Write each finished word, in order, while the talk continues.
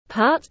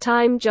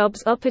Part-time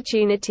jobs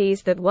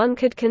opportunities that one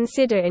could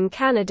consider in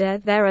Canada.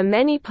 There are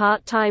many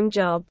part-time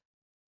job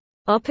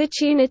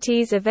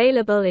opportunities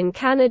available in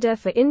Canada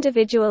for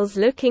individuals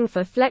looking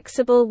for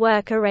flexible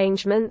work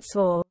arrangements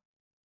or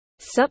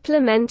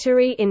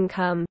supplementary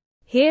income.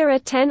 Here are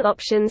 10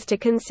 options to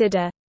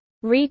consider.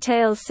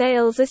 Retail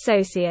sales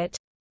associate.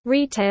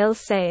 Retail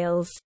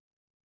sales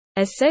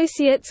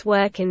associates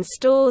work in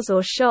stores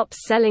or shops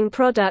selling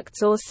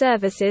products or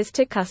services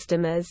to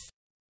customers.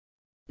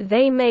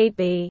 They may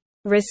be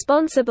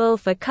responsible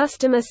for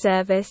customer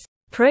service,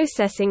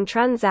 processing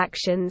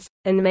transactions,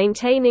 and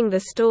maintaining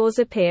the store's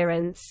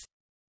appearance.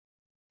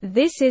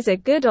 This is a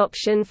good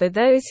option for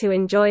those who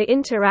enjoy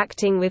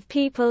interacting with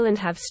people and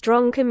have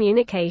strong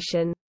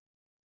communication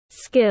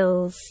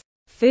skills.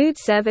 Food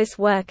service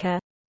worker.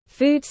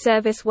 Food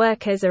service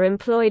workers are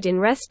employed in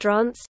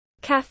restaurants,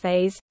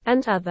 cafes,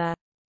 and other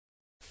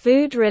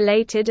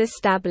food-related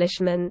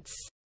establishments.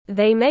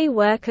 They may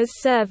work as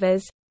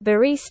servers,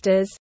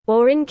 baristas,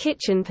 or in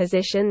kitchen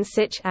positions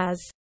such as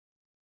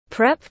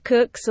prep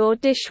cooks or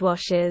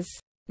dishwashers.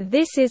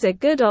 This is a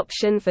good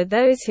option for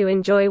those who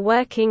enjoy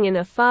working in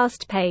a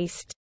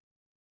fast-paced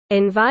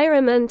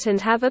environment and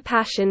have a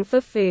passion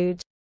for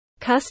food.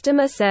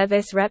 Customer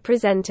service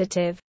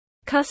representative.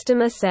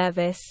 Customer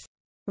service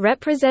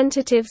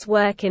representatives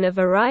work in a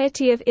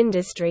variety of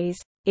industries,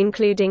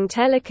 including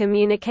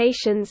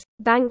telecommunications,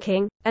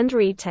 banking, and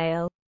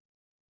retail.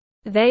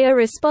 They are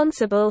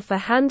responsible for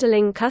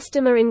handling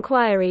customer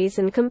inquiries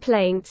and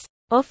complaints,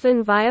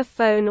 often via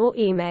phone or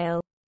email.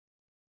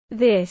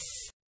 This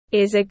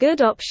is a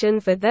good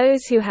option for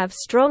those who have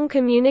strong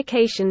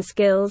communication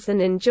skills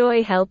and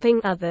enjoy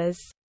helping others.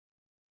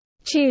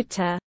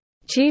 Tutor.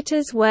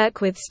 Tutors work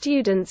with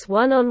students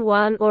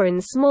one-on-one or in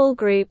small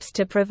groups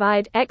to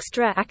provide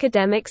extra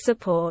academic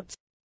support.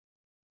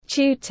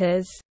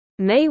 Tutors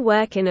may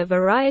work in a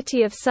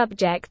variety of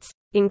subjects,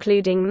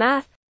 including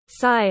math,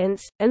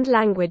 science, and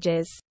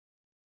languages.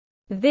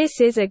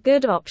 This is a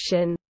good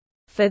option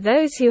for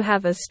those who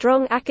have a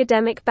strong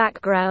academic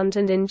background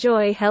and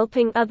enjoy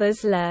helping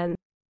others learn.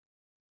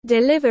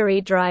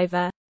 Delivery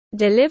driver.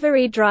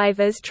 Delivery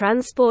drivers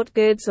transport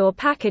goods or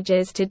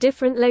packages to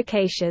different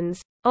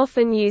locations,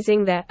 often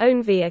using their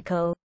own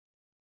vehicle.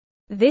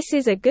 This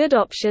is a good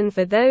option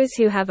for those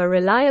who have a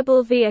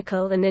reliable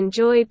vehicle and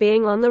enjoy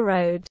being on the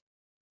road.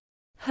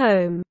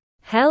 Home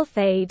health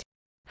aide.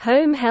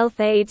 Home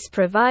health aides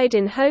provide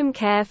in-home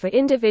care for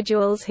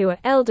individuals who are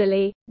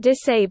elderly,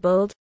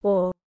 disabled,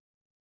 or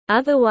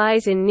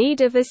otherwise in need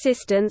of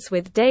assistance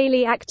with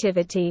daily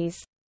activities.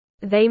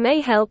 They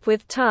may help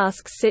with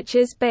tasks such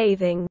as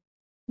bathing,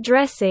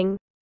 dressing,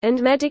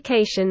 and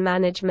medication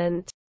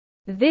management.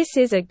 This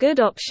is a good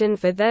option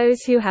for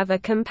those who have a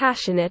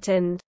compassionate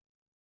and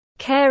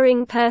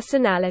caring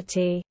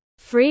personality.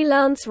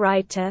 Freelance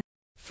writer.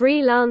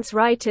 Freelance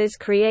writers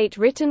create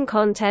written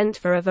content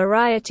for a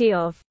variety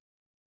of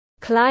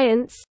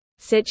clients,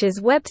 such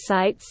as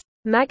websites,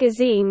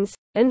 magazines,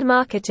 and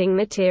marketing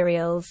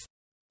materials.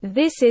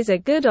 This is a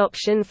good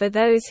option for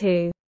those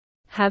who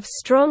have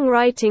strong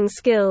writing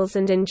skills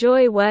and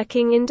enjoy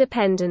working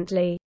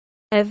independently.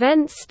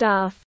 Event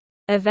staff.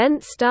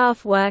 Event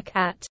staff work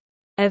at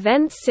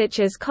events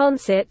such as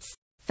concerts,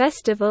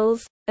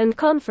 festivals, and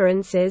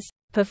conferences,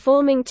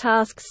 performing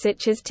tasks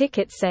such as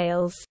ticket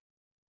sales,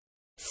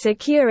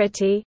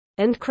 security,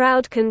 and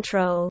crowd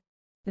control.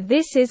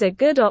 This is a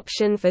good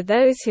option for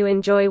those who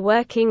enjoy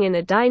working in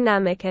a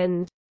dynamic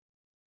and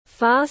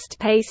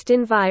fast-paced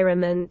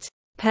environment.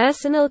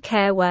 Personal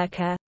care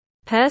worker.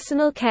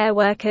 Personal care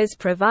workers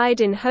provide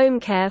in-home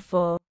care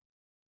for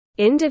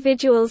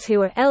individuals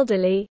who are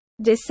elderly,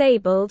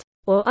 disabled,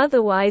 or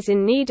otherwise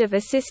in need of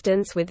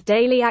assistance with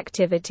daily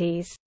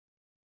activities.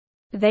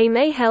 They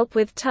may help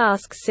with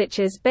tasks such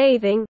as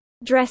bathing,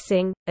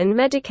 dressing, and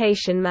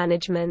medication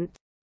management.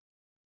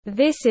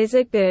 This is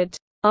a good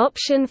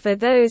option for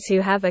those who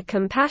have a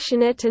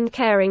compassionate and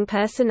caring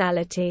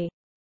personality.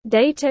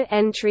 Data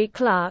entry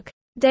clerk.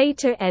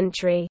 Data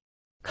entry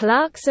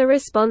clerks are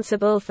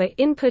responsible for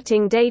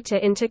inputting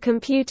data into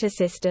computer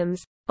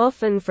systems,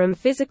 often from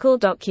physical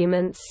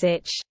documents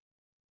such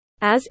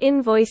as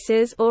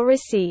invoices or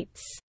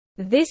receipts.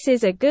 This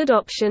is a good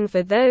option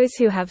for those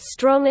who have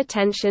strong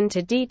attention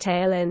to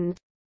detail and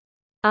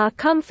are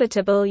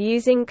comfortable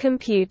using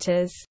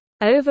computers.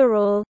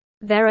 Overall,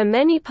 there are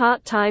many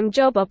part-time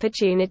job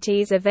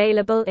opportunities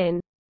available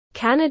in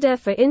Canada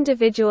for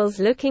individuals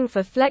looking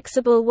for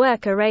flexible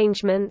work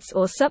arrangements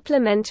or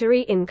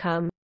supplementary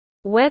income.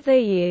 Whether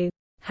you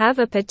have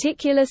a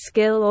particular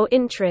skill or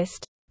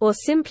interest, or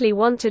simply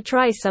want to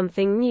try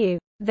something new,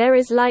 there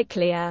is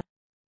likely a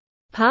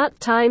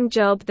part-time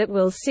job that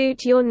will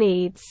suit your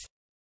needs.